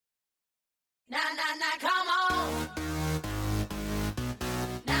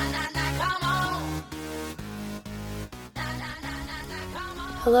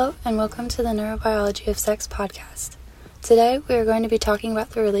Hello and welcome to the Neurobiology of Sex podcast. Today we are going to be talking about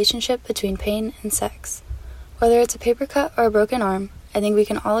the relationship between pain and sex. Whether it's a paper cut or a broken arm, I think we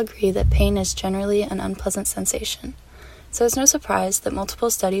can all agree that pain is generally an unpleasant sensation. So it's no surprise that multiple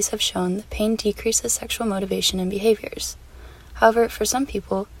studies have shown that pain decreases sexual motivation and behaviors. However, for some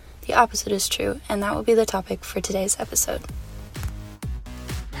people, the opposite is true, and that will be the topic for today's episode.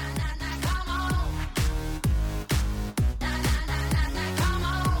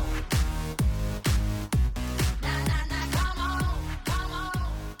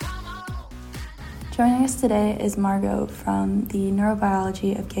 Joining us today is Margot from the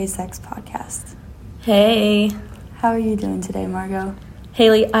Neurobiology of Gay Sex podcast. Hey. How are you doing today, Margot?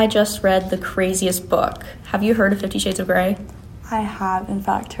 Haley, I just read the craziest book. Have you heard of 50 Shades of Grey? I have, in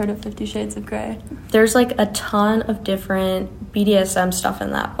fact, heard of 50 Shades of Grey. There's like a ton of different BDSM stuff in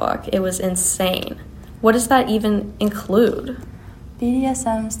that book. It was insane. What does that even include?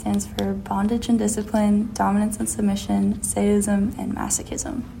 BDSM stands for bondage and discipline, dominance and submission, sadism, and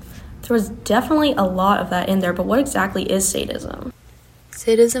masochism. There was definitely a lot of that in there, but what exactly is sadism?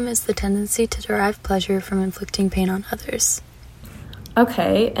 Sadism is the tendency to derive pleasure from inflicting pain on others.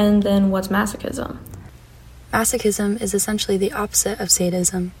 Okay, and then what's masochism? Masochism is essentially the opposite of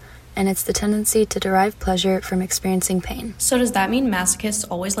sadism, and it's the tendency to derive pleasure from experiencing pain. So does that mean masochists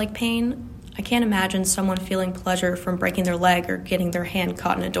always like pain? I can't imagine someone feeling pleasure from breaking their leg or getting their hand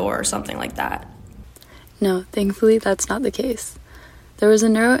caught in a door or something like that. No, thankfully that's not the case. There was a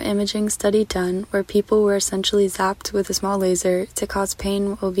neuroimaging study done where people were essentially zapped with a small laser to cause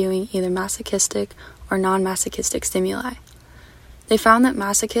pain while viewing either masochistic or non-masochistic stimuli. They found that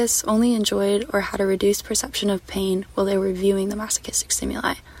masochists only enjoyed or had a reduced perception of pain while they were viewing the masochistic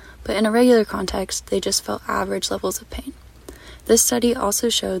stimuli, but in a regular context, they just felt average levels of pain. This study also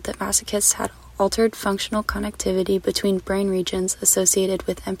showed that masochists had altered functional connectivity between brain regions associated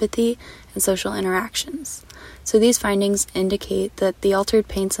with empathy and social interactions. So these findings indicate that the altered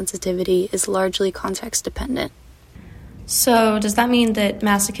pain sensitivity is largely context dependent. So does that mean that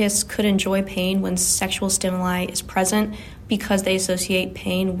masochists could enjoy pain when sexual stimuli is present because they associate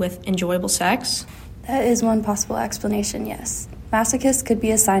pain with enjoyable sex? That is one possible explanation, yes. Masochists could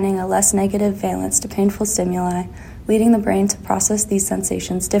be assigning a less negative valence to painful stimuli, leading the brain to process these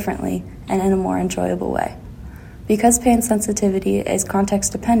sensations differently and in a more enjoyable way. Because pain sensitivity is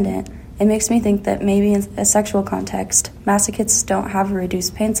context dependent, it makes me think that maybe in a sexual context, masochists don't have a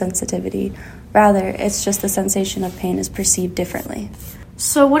reduced pain sensitivity. Rather, it's just the sensation of pain is perceived differently.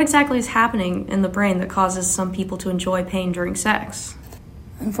 So what exactly is happening in the brain that causes some people to enjoy pain during sex?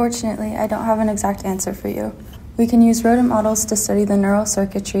 Unfortunately, I don't have an exact answer for you. We can use rodent models to study the neural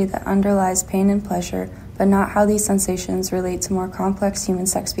circuitry that underlies pain and pleasure, but not how these sensations relate to more complex human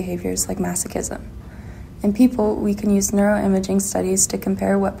sex behaviors like masochism. In people, we can use neuroimaging studies to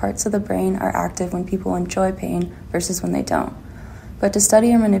compare what parts of the brain are active when people enjoy pain versus when they don't. But to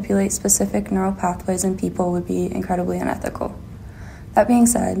study or manipulate specific neural pathways in people would be incredibly unethical. That being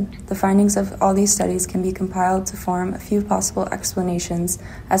said, the findings of all these studies can be compiled to form a few possible explanations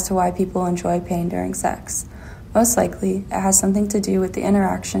as to why people enjoy pain during sex. Most likely, it has something to do with the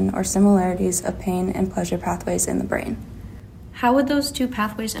interaction or similarities of pain and pleasure pathways in the brain. How would those two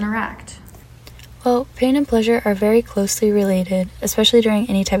pathways interact? Well, pain and pleasure are very closely related, especially during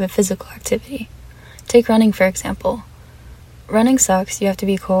any type of physical activity. Take running, for example. Running sucks, you have to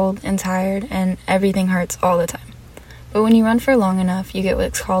be cold and tired, and everything hurts all the time. But when you run for long enough, you get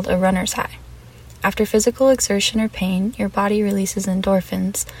what's called a runner's high. After physical exertion or pain, your body releases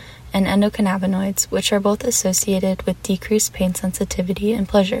endorphins and endocannabinoids, which are both associated with decreased pain sensitivity and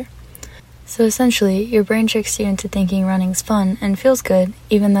pleasure. So essentially, your brain tricks you into thinking running's fun and feels good,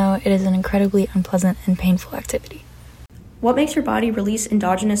 even though it is an incredibly unpleasant and painful activity. What makes your body release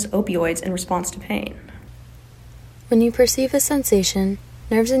endogenous opioids in response to pain? When you perceive a sensation,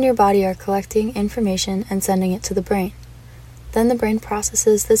 nerves in your body are collecting information and sending it to the brain. Then the brain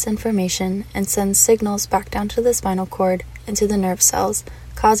processes this information and sends signals back down to the spinal cord and to the nerve cells,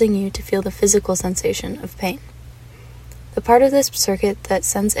 causing you to feel the physical sensation of pain. The part of this circuit that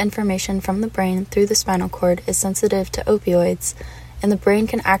sends information from the brain through the spinal cord is sensitive to opioids, and the brain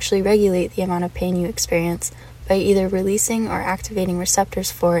can actually regulate the amount of pain you experience by either releasing or activating receptors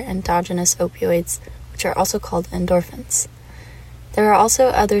for endogenous opioids, which are also called endorphins. There are also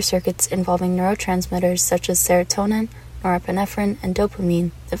other circuits involving neurotransmitters such as serotonin, norepinephrine, and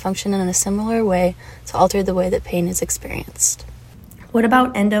dopamine that function in a similar way to alter the way that pain is experienced. What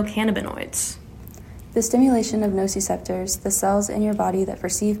about endocannabinoids? The stimulation of nociceptors, the cells in your body that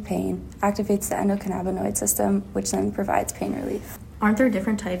perceive pain, activates the endocannabinoid system, which then provides pain relief. Aren't there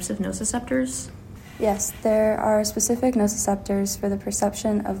different types of nociceptors? Yes, there are specific nociceptors for the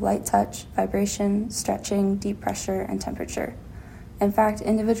perception of light touch, vibration, stretching, deep pressure, and temperature. In fact,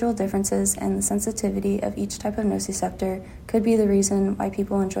 individual differences in the sensitivity of each type of nociceptor could be the reason why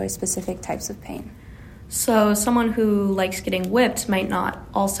people enjoy specific types of pain. So someone who likes getting whipped might not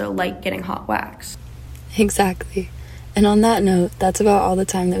also like getting hot wax. Exactly. And on that note, that's about all the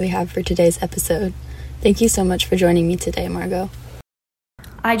time that we have for today's episode. Thank you so much for joining me today, Margot.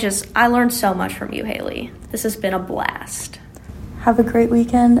 I learned so much from you, Haley. This has been a blast. Have a great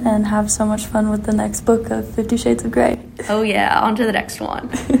weekend and have so much fun with the next book of 50 Shades of Grey. Oh yeah, on to the next one.